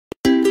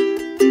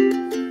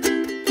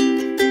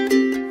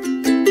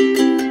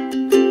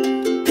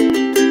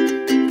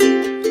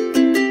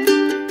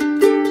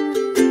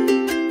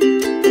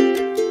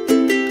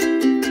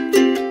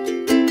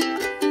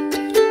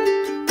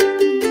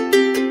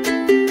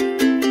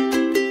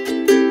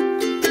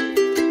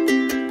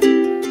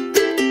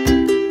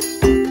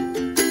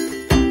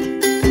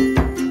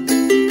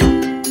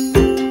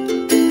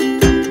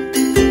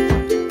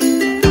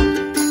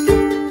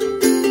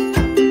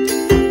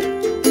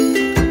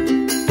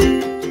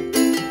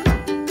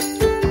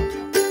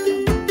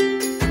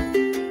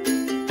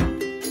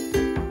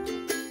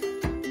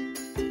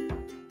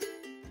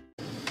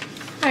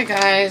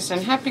guys,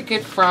 and happy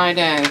Good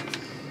Friday.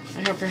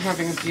 I hope you're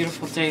having a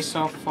beautiful day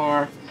so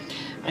far.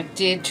 I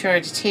did try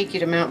to take you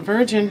to Mount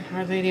Virgin,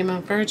 Our Lady of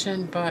Mount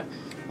Virgin, but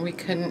we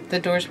couldn't. The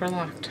doors were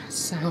locked,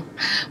 so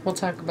we'll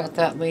talk about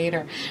that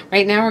later.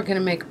 Right now we're going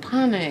to make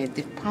Pane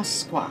de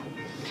Pasqua,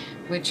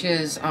 which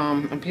is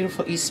a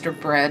beautiful Easter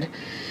bread,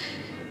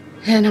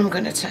 and I'm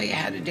going to tell you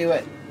how to do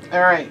it.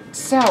 Alright,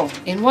 so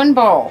in one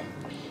bowl,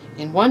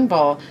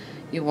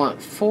 you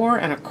want 4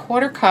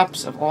 1/4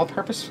 cups of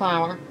all-purpose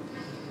flour,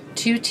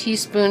 2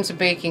 teaspoons of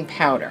baking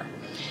powder,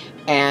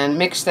 and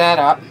mix that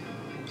up.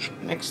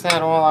 Mix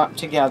that all up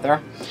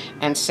together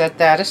and set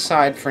that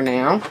aside for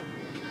now.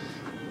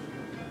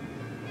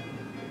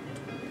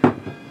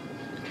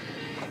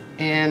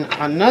 In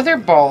another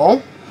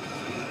bowl,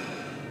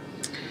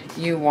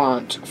 you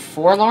want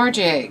 4 large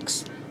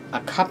eggs,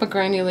 a cup of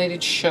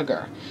granulated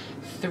sugar,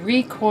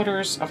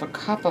 3/4 of a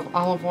cup of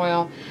olive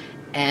oil,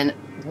 and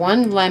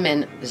 1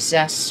 lemon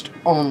zest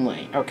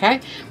only,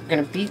 okay? We're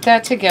going to beat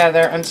that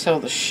together until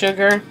the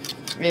sugar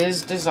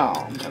is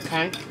dissolved,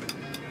 okay?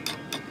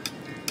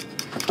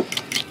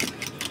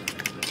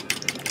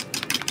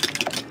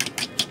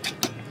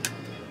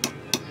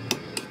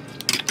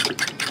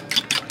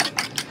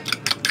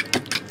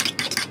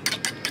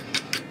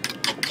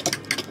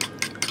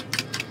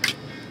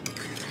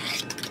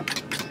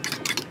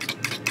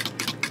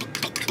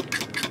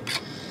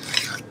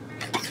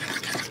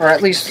 Or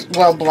at least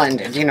well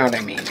blended, you know what I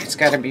mean. It's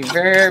got to be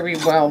very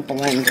well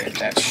blended,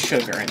 that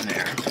sugar in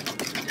there.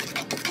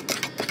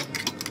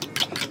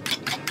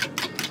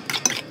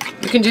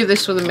 You can do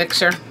this with a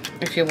mixer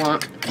if you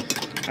want.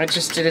 I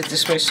just did it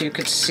this way so you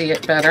could see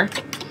it better.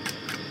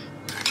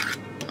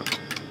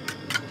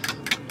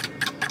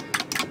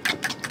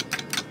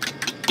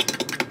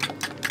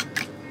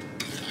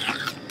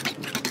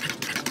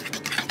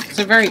 It's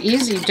a very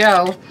easy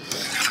dough,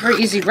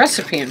 very easy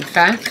recipe in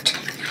fact.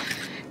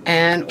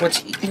 And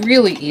what's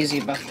really easy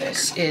about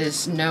this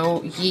is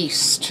no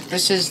yeast.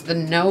 This is the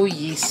no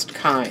yeast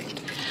kind.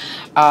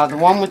 The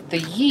one with the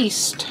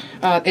yeast,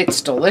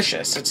 it's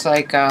delicious. It's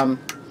like, kind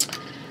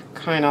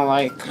of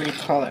like, what do you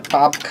call it,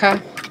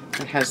 babka.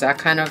 It has that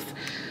kind of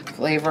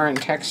flavor and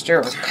texture,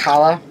 or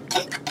challah.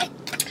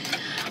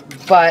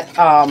 But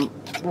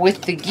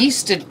with the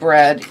yeasted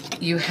bread,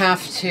 you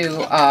have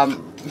to,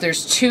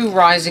 there's 2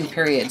 rising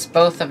periods,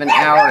 both of an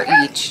hour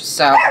each.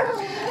 So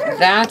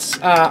that's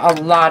a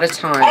lot of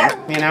time,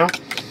 you know.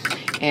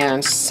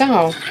 And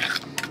so,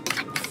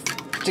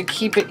 to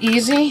keep it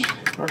easy,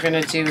 we're going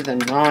to do the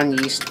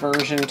non-yeast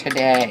version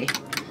today.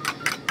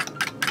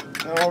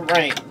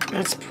 Alright,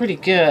 that's pretty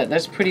good.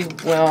 That's pretty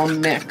well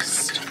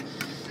mixed.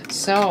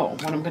 So,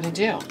 what I'm going to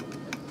do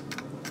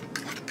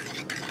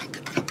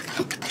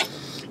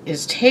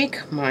is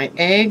take my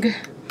egg,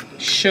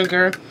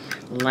 sugar,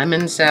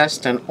 lemon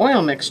zest, and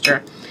oil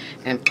mixture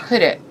and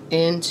put it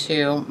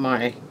into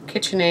my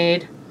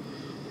KitchenAid,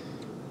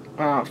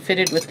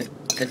 fitted with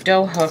the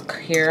dough hook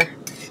here.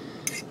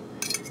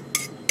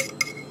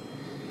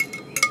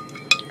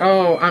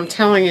 Oh, I'm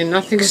telling you,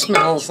 nothing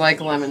smells like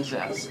lemon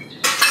zest.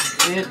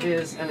 It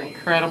is an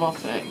incredible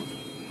thing.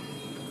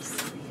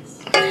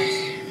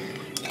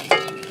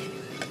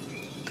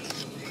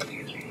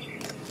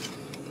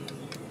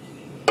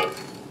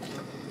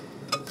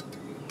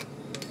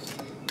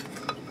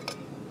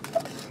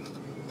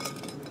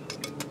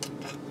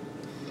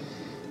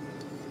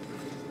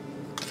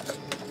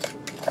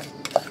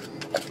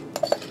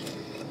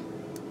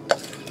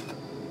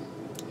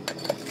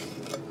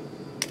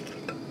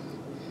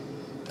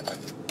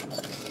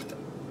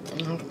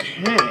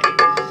 Okay,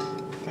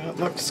 that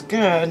looks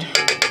good.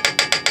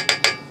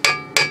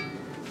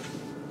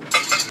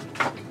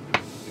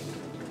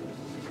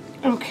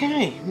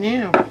 Okay,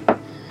 now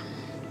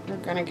we're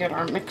going to get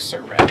our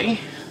mixer ready.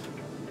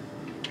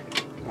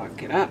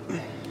 Lock it up.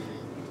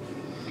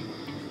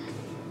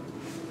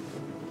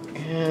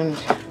 And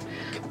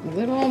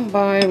little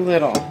by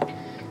little,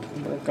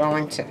 we're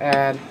going to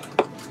add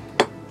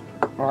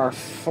our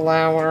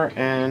flour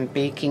and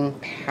baking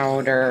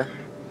powder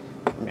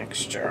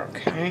mixture,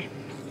 okay?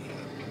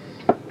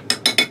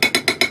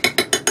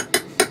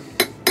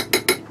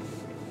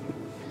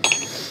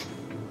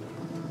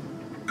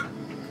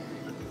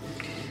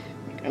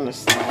 I'm gonna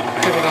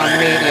put it on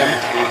medium.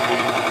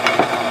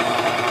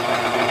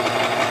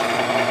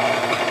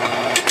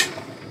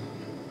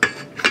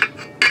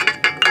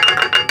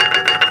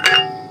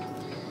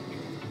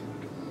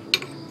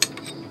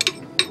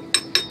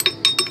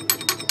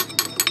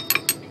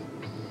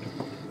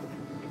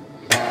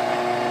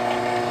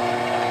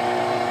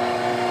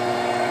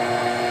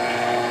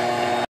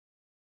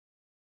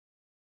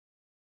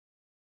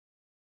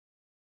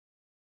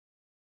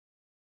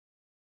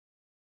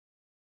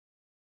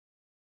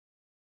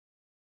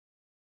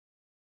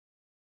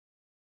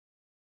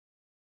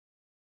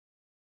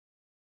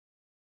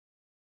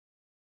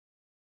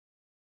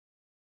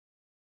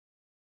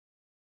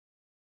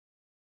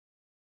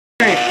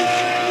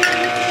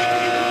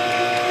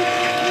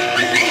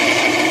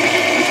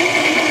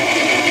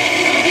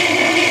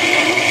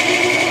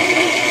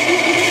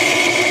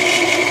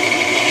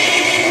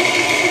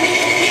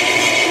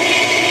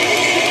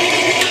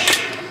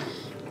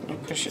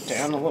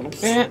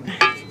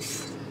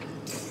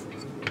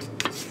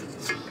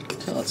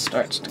 until it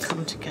starts to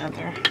come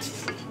together.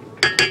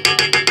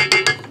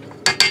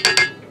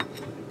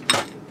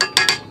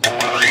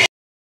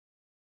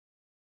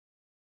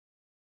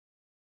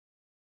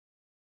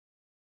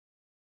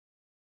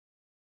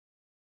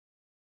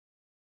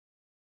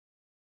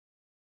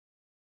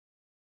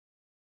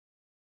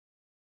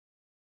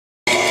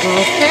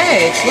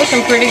 Okay, it's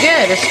looking pretty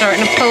good. It's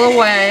starting to pull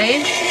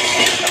away.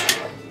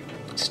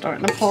 It's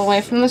starting to pull away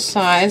from the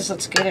sides.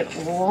 Let's get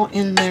it all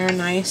in there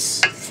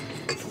nice.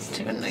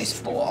 To a nice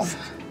ball.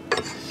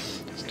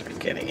 Start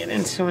getting it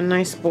into a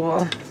nice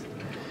ball.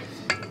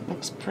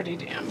 Looks pretty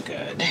damn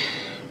good.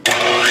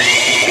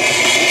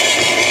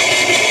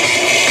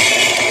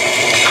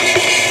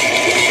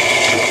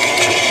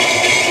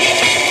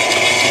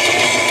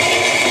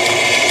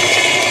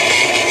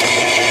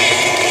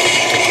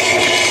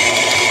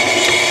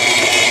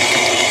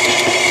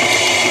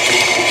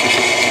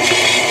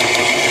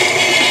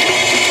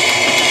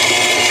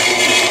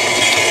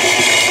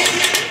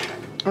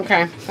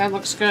 Okay, that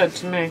looks good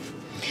to me.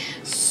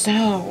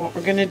 So what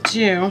we're gonna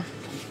do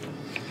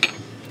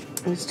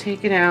is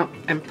take it out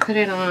and put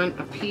it on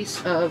a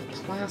piece of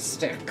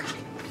plastic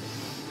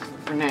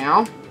for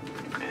now.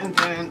 And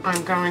then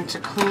I'm going to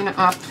clean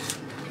up,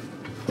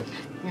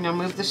 you know,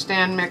 move the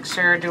stand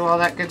mixer, do all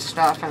that good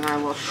stuff, and I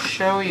will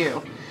show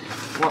you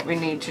what we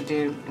need to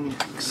do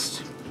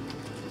next.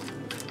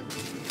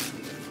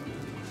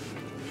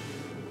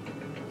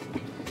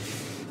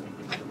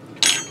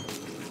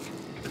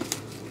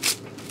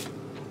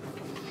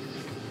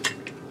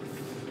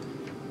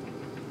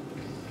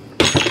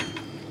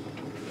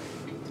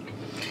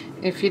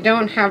 If you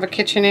don't have a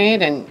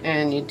KitchenAid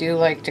and you do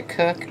like to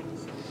cook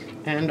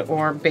and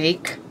or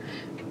bake,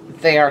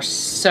 they are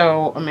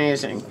so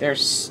amazing. They're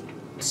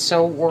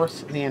so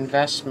worth the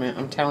investment,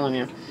 I'm telling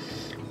you.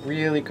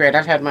 Really great.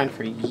 I've had mine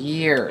for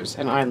years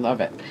and I love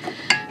it.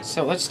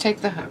 So let's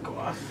take the hook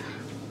off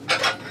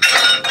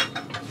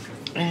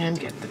and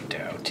get the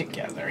dough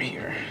together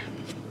here.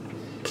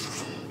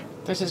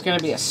 This is going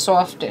to be a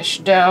softish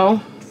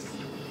dough.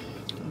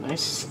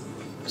 Nice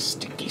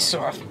sticky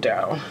soft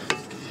dough.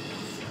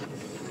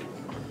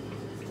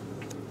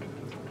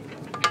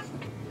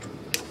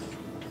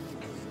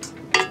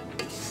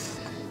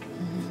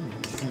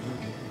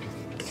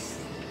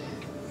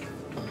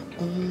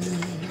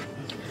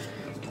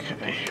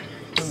 Okay,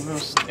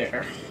 almost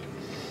there.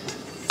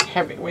 It's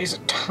heavy, it weighs a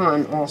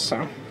ton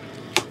also.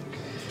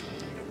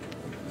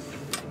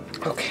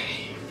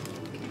 Okay.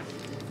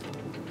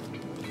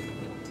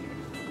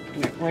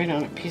 Put it right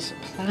on a piece of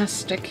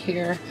plastic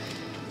here.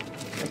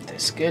 Get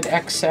this good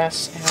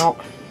excess out.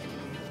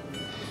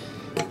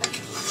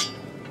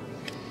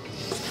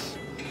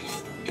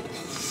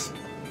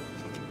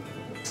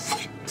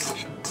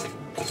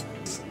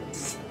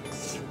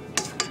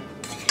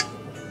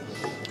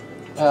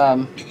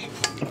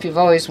 If you've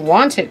always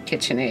wanted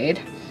KitchenAid,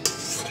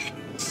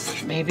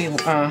 maybe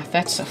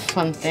that's a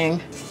fun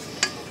thing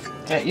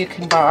that you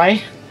can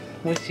buy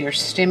with your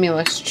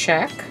stimulus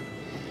check,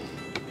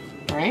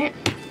 right?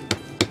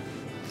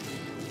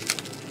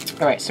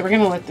 All right, so we're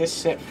gonna let this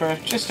sit for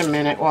just a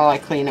minute while I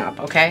clean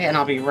up, okay? And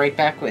I'll be right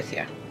back with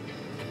you.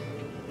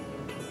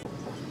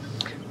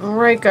 All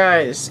right,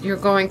 guys, you're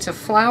going to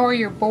flour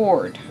your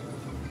board,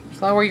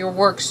 flour your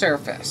work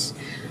surface,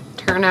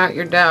 turn out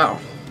your dough.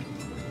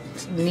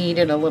 Knead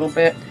it a little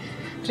bit,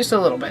 just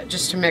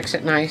to mix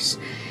it nice.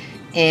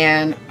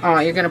 And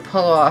you're going to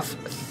pull off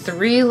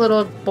 3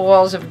 little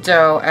balls of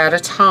dough at a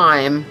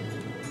time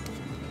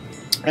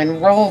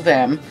and roll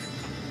them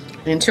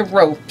into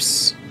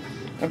ropes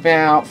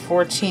about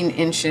 14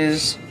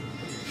 inches.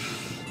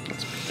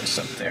 Let's put this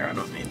up there, I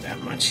don't need that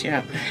much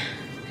yet.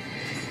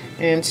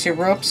 Into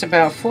ropes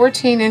about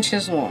 14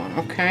 inches long,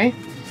 okay?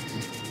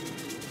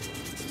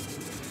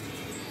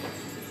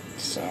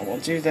 So we'll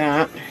do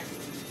that.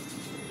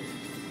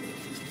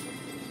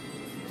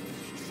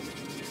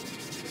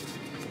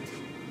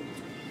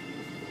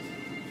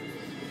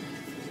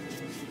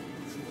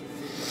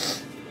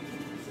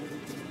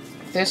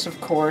 This,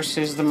 of course,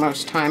 is the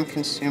most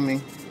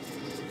time-consuming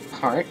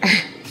part,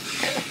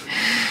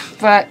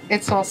 but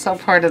it's also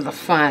part of the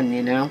fun,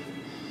 you know?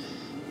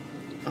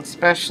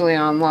 Especially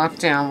on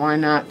lockdown, why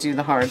not do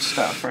the hard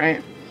stuff,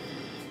 right?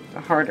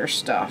 The harder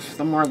stuff,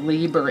 the more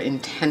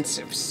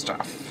labor-intensive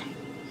stuff.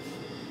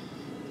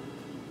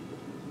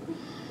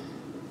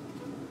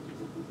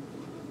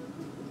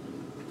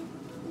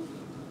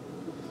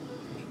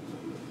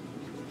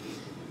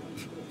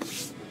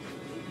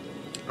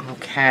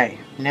 Okay,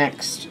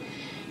 next.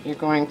 You're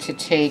going to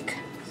take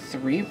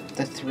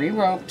the three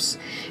ropes,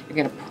 you're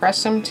going to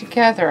press them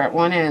together at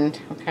one end,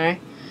 okay?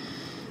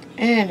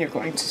 And you're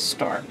going to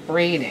start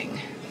braiding.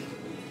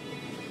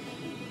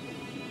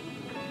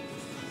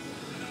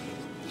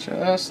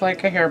 Just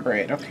like a hair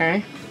braid,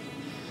 okay?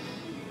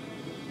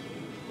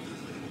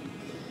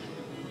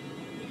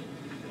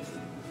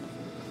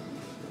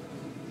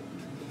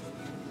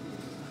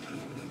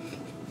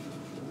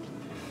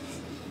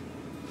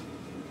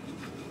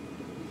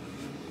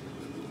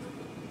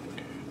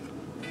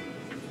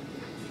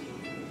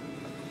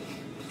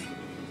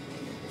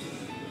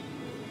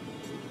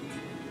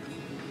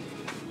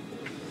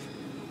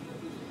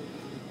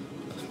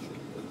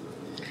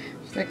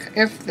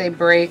 if they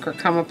break or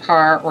come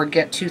apart or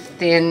get too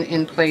thin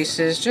in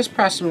places, just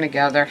press them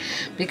together,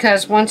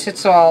 because once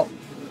it's all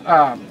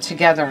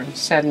together and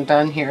said and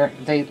done here,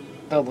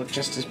 they'll look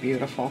just as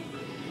beautiful.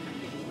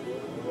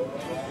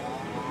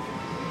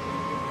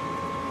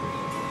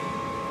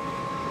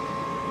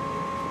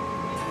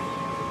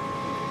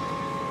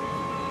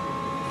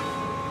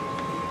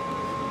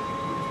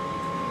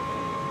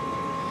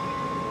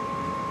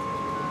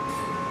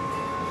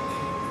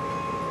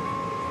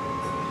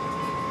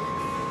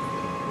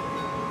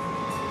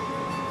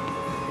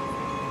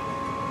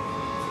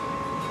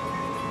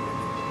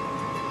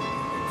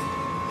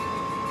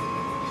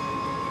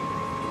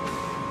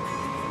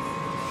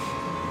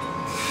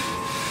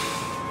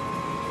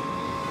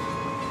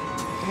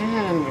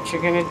 And what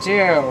you're going to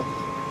do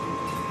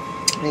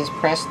is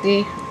press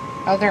the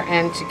other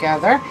end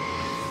together,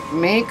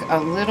 make a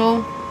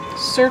little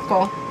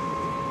circle,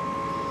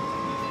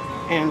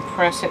 and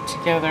press it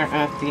together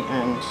at the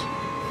end.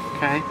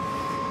 Okay?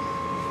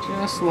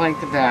 Just like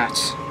that.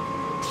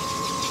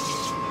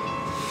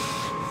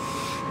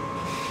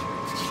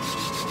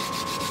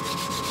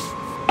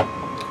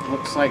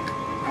 Looks like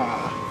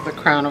the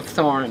crown of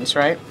thorns,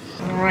 right?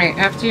 Alright,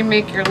 after you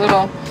make your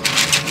little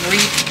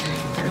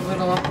wreath, your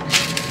little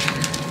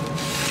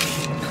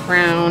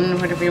crown,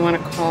 whatever you want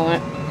to call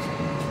it,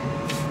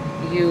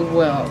 you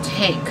will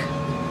take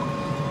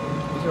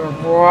your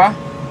raw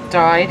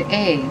dyed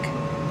egg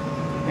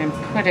and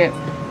put it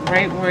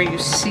right where you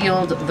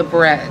sealed the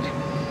bread.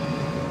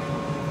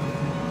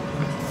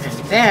 And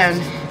then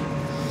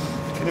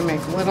you're going to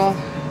make little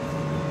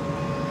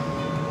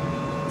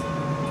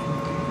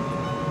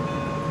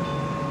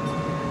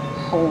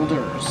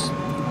holders,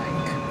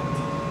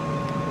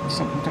 like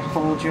something to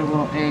hold your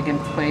little egg in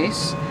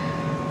place,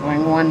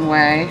 going one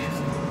way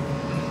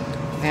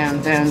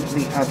and then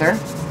the other,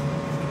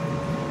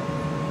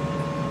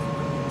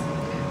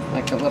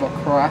 like a little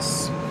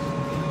cross.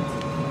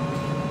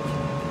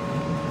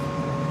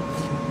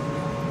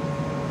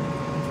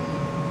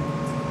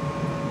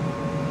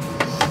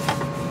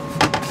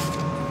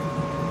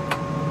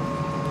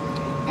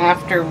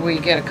 After we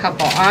get a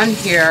couple on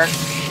here,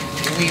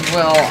 we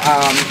will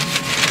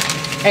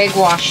egg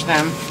wash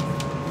them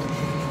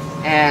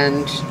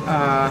and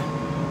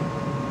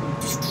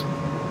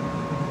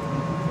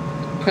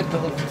put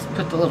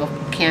the little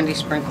candy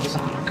sprinkles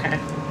on. Okay,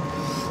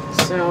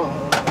 so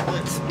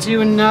let's do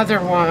another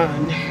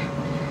one.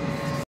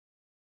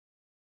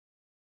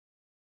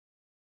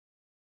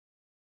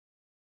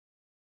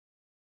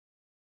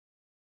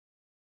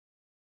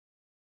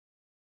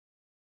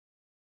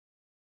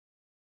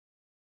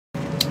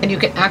 And you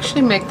can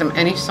actually make them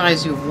any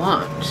size you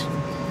want.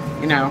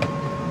 You know,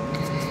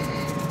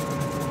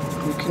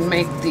 you can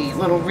make the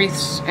little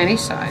wreaths any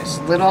size.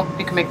 Little,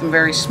 you can make them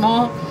very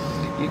small,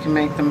 you can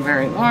make them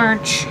very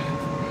large,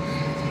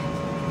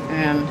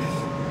 and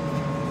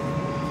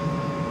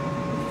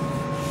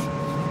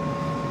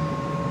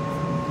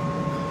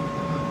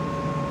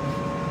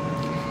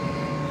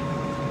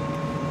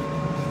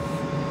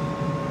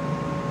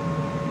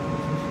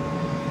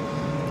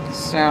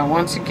so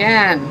once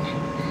again,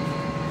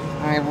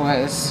 I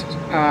was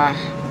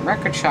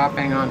record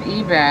shopping on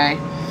eBay,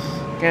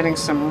 getting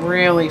some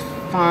really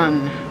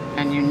fun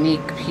and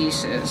unique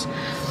pieces,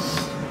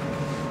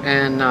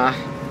 and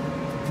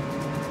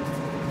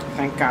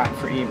thank God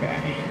for eBay.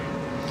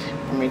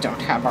 When we don't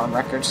have our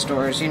record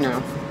stores, you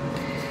know,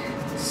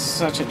 it's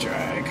such a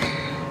drag.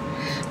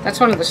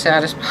 That's one of the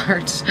saddest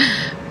parts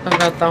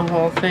about the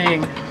whole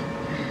thing,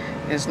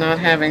 is not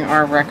having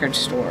our record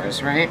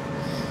stores, right?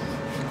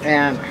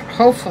 And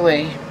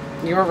hopefully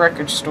your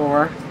record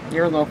store,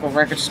 your local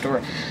record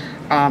store,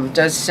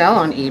 does sell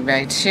on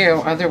eBay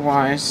too.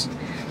 Otherwise,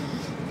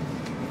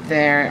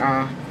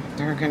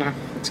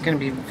 it's gonna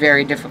be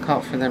very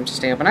difficult for them to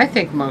stay open. I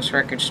think most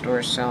record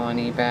stores sell on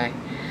eBay.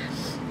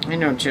 I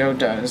know Joe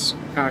does.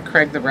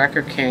 Craig the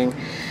Record King.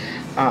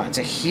 It's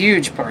a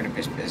huge part of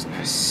his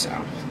business.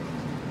 So,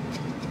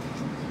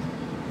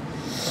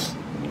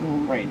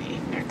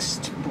 alrighty,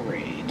 next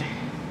braid.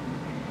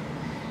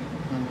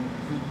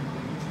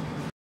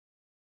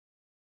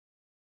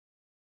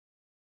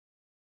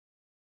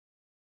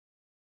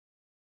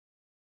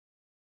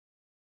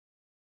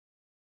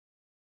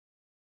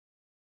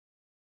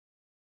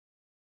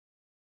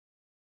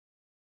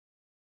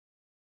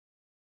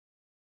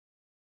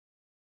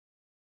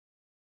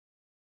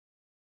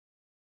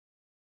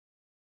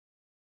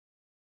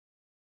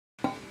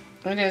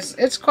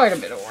 It's quite a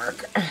bit of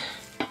work,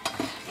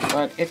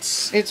 but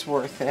it's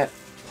worth it.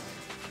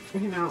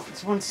 You know,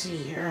 it's once a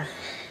year.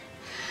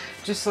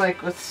 Just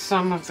like with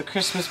some of the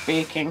Christmas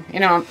baking. You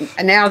know,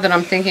 now that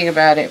I'm thinking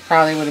about it, it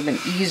probably would have been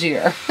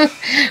easier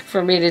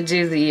for me to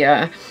do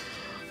the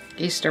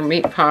Easter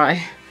meat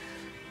pie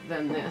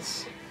than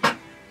this.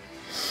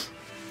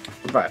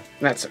 But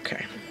that's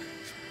okay.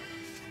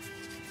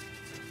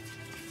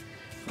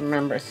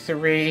 Remember,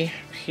 3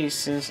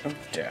 pieces of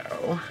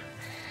dough.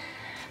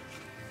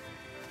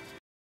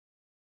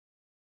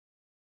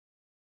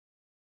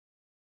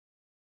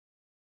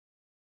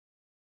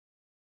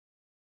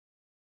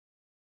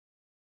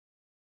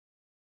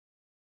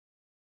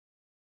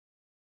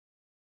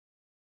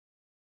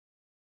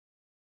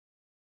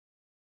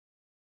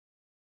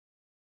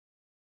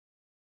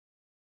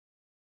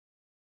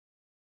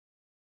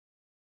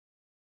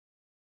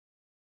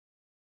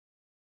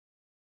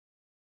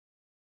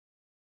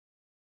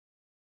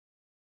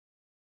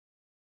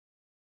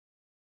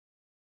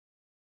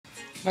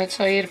 Did I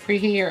tell you to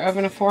preheat your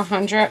oven to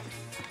 400?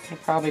 I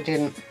probably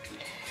didn't.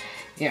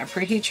 Yeah,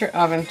 preheat your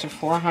oven to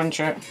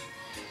 400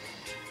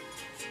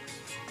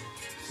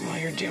 while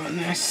you're doing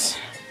this.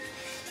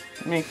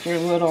 Make your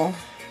little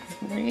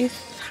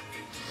wreath.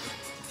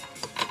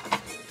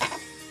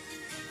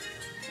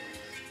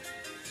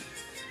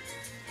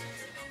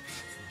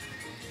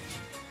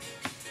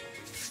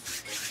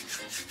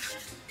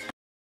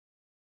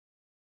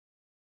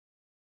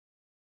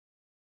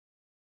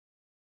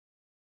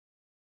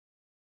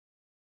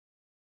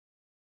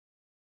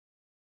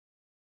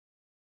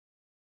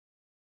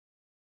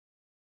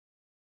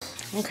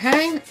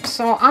 Okay,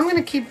 so I'm going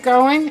to keep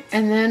going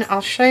and then I'll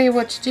show you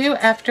what to do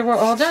after we're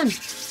all done.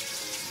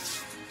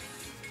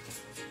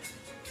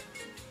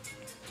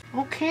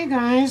 Okay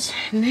guys,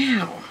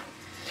 now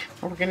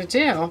what we're going to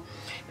do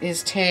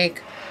is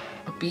take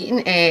a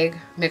beaten egg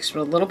mixed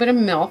with a little bit of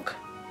milk,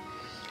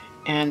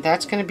 and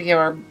that's going to be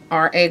our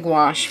egg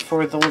wash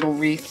for the little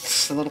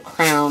wreaths, the little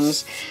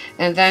crowns.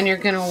 And then you're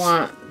going to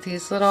want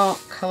these little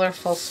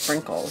colorful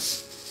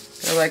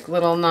sprinkles. They're like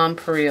little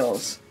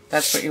nonpareils.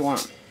 That's what you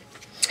want.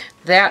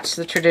 That's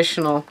the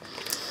traditional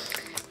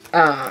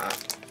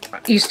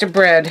Easter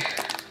bread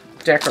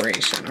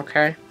decoration,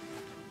 okay?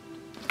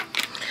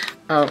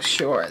 Oh,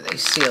 sure, they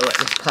seal it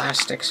with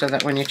plastic so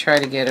that when you try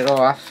to get it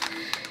off,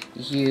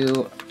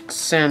 you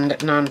send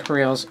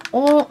nonpareils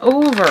all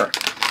over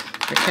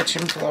the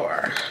kitchen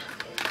floor.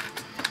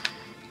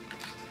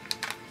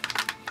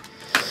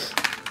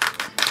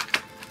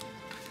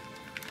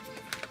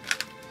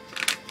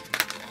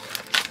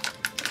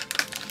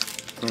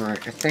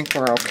 Alright, I think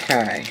we're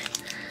okay.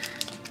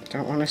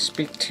 Don't want to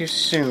speak too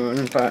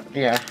soon, but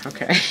yeah,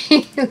 okay.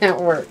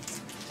 That worked.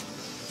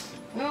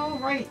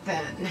 Alright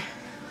then.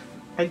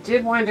 I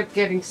did wind up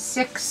getting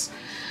 6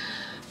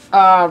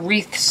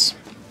 wreaths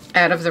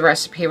out of the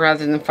recipe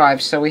rather than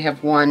 5, so we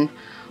have 1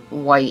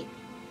 white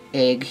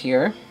egg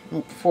here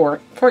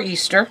for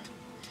Easter.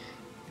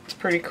 It's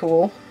pretty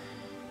cool.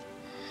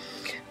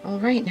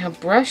 Alright, now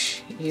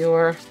brush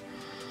your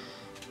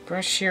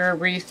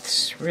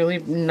wreaths really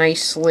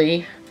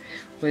nicely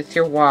with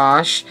your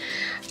wash,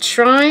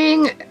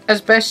 trying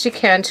as best you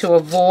can to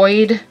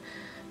avoid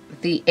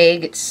the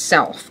egg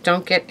itself.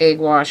 Don't get egg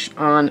wash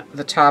on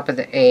the top of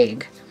the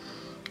egg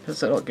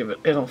because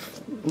it'll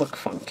look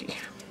funky.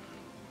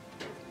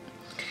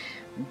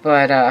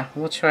 But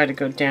we'll try to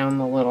go down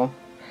the little,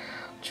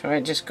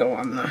 just go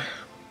on the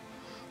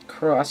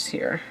cross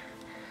here,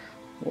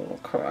 little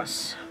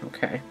cross.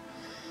 Okay,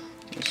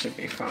 it should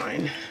be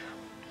fine.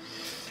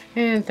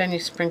 And then you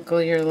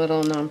sprinkle your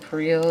little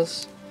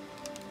nonpareils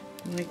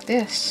like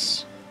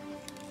this.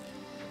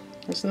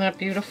 Isn't that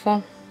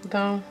beautiful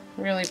though?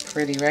 Really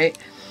pretty, right?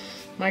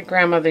 My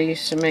grandmother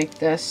used to make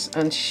this,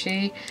 and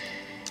she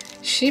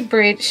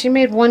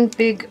made one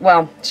big,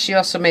 well, she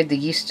also made the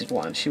yeasted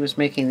one. She was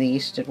making the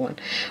yeasted one,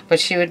 but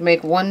she would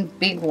make one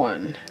big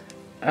one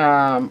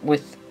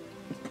with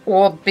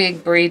all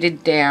big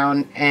braided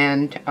down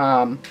and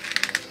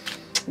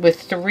with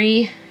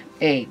 3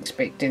 eggs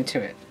baked into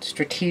it,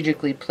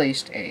 strategically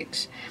placed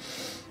eggs.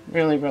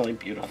 Really, really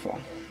beautiful.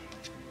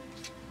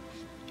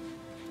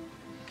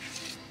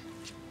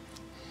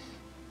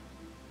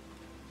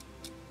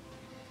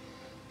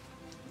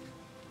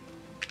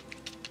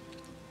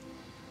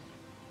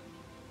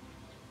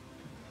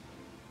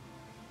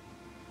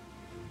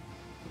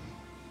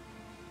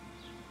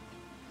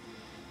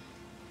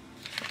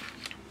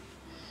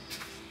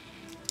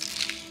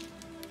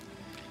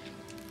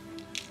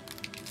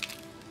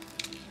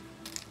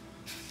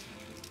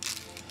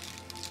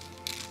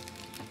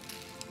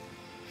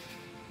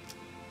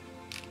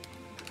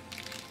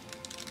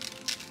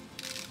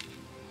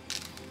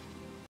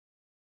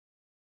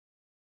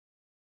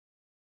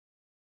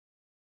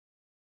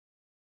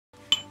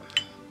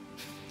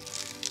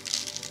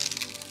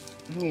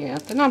 Yeah,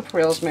 the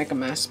nonpareils make a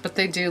mess, but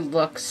they do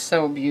look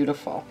so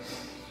beautiful.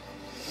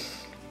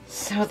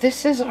 So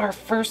this is our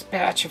first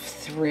batch of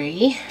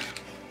 3.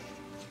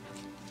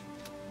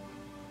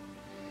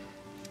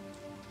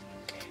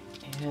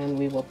 And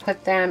we will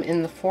put them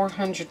in the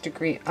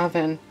 400-degree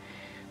oven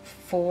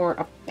for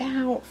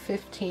about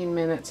 15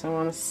 minutes. I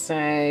want to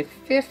say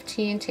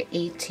 15 to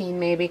 18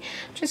 maybe.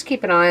 Just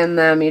keep an eye on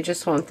them. You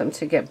just want them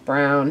to get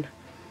brown.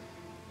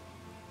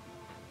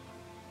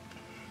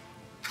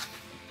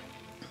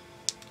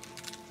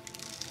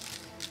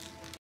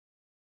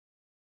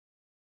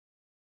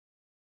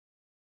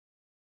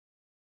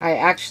 I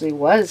actually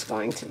was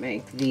going to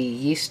make the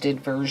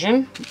yeasted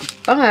version,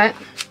 but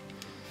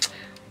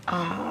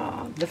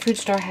the food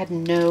store had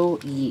no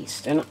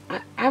yeast, and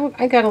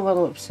I got a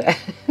little upset.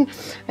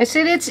 I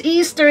said, it's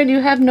Easter and you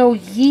have no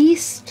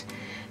yeast?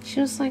 She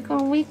was like,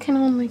 oh, we can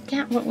only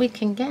get what we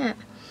can get.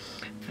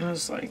 I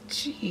was like,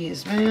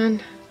 geez,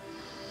 man.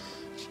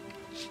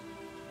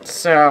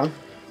 So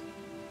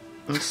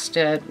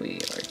instead we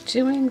are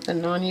doing the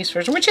non-yeast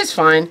version, which is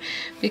fine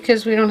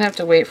because we don't have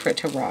to wait for it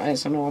to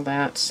rise and all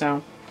that,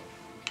 so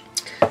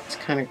it's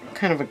kind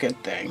of a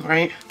good thing,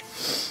 right?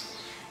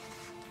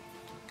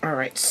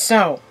 Alright,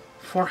 so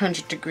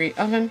 400-degree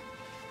oven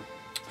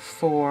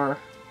for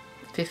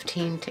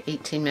 15 to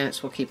 18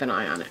 minutes. We'll keep an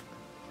eye on it.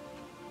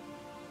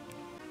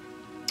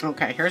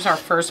 Okay, here's our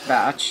first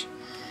batch.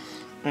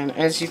 And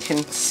as you can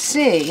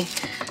see,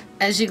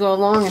 as you go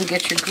along and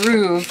get your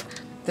groove,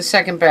 the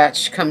second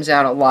batch comes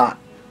out a lot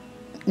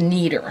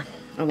neater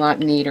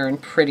and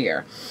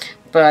prettier.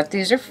 But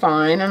these are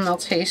fine and they'll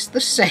taste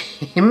the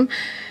same.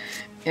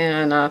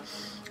 And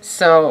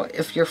so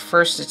if your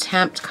first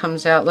attempt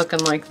comes out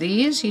looking like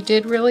these, you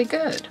did really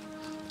good.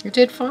 You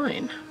did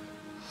fine.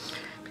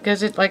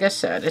 Because it, like I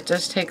said, it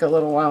does take a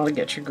little while to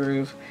get your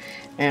groove.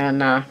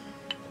 And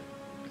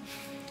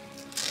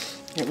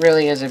it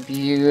really is a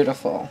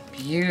beautiful,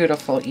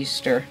 beautiful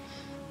Easter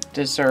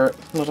dessert.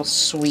 A little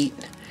sweet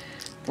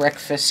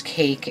breakfast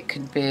cake it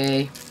could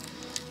be.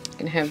 You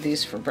can have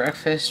these for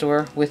breakfast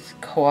or with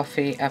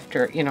coffee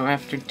after, you know,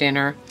 after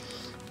dinner.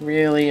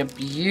 Really a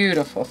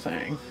beautiful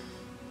thing.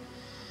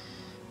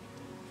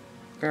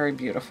 Very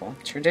beautiful.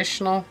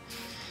 Traditional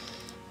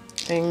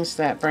things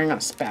that bring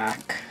us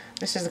back.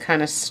 This is the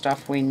kind of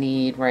stuff we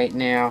need right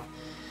now,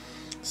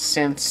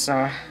 since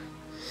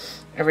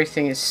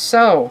everything is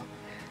so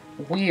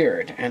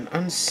weird and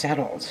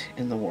unsettled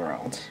in the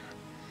world.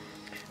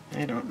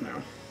 I don't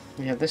know.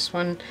 Yeah, this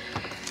one,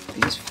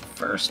 these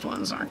first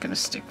ones aren't going to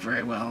stick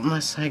very well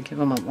unless I give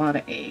them a lot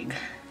of egg.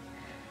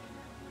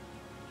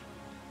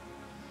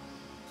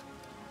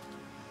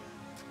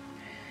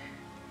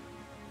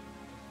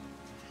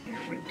 There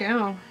we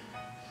go.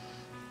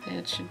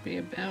 That should be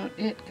about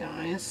it,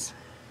 guys.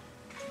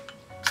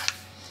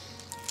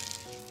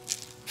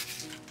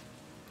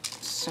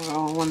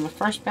 So when the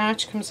first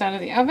batch comes out of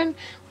the oven,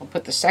 we'll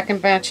put the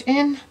second batch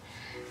in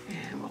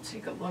and we'll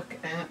take a look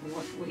at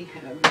what we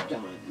have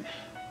done.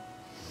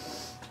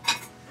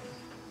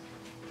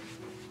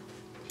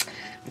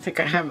 I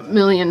think I have a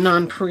million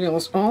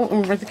nonpareils all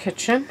over the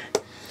kitchen.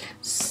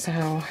 So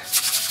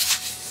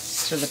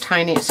they're the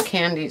tiniest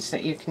candies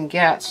that you can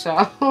get.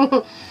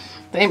 So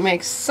they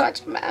make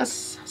such a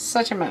mess.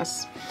 Such a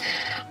mess.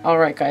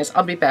 Alright guys,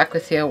 I'll be back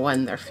with you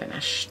when they're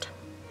finished.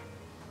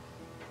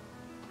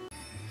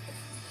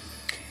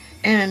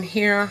 And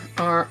here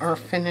are our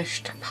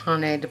finished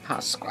Pane de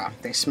Pasqua.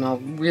 They smell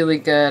really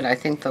good. I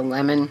think the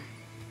lemon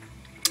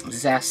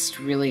zest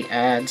really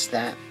adds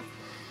that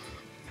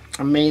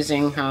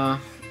amazing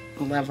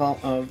level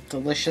of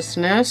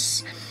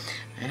deliciousness.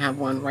 I have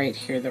one right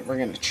here that we're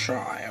going to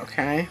try,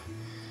 okay?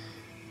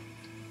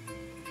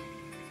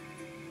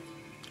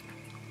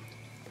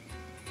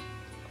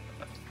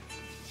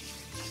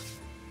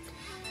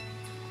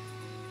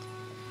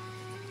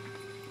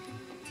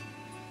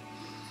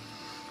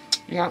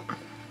 Yep,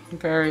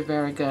 very,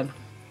 very good.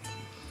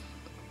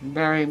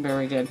 Very,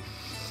 very good.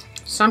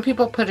 Some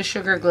people put a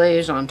sugar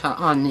glaze on top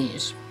on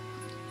these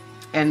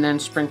and then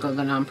sprinkle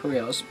the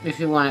nonpareils. If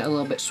you want it a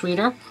little bit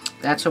sweeter,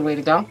 that's a way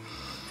to go.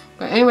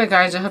 But anyway,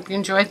 guys, I hope you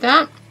enjoyed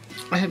that.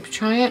 I hope you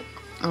try it,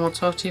 and we'll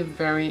talk to you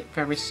very,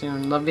 very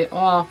soon. Love you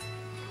all.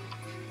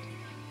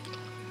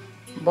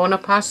 Buona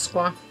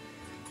Pasqua.